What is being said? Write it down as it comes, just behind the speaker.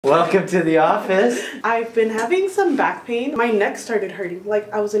Welcome to the office. I've been having some back pain. My neck started hurting,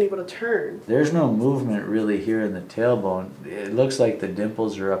 like I wasn't able to turn. There's no movement really here in the tailbone. It looks like the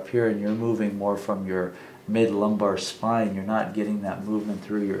dimples are up here and you're moving more from your mid-lumbar spine. You're not getting that movement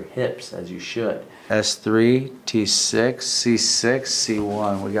through your hips as you should. S3, T6, C6,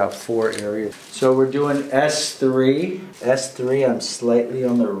 C1. We got 4 areas. So we're doing S3. S3, I'm slightly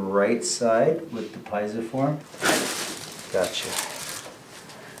on the right side with the piezoform. Gotcha.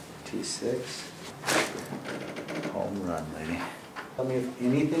 T6. Home run, lady. Tell me if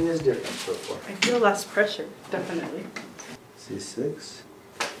anything is different so far. I feel less pressure, definitely. C6.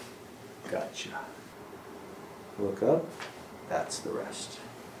 Gotcha. Look up. That's the rest.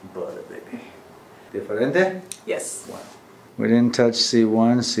 Butter, baby. Diferente? Yes. Wow. We didn't touch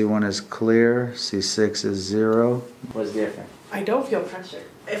C1. C1 is clear. C6 is 0. What's different? I don't feel pressure.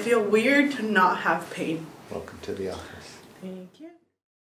 I feel weird to not have pain. Welcome to the office.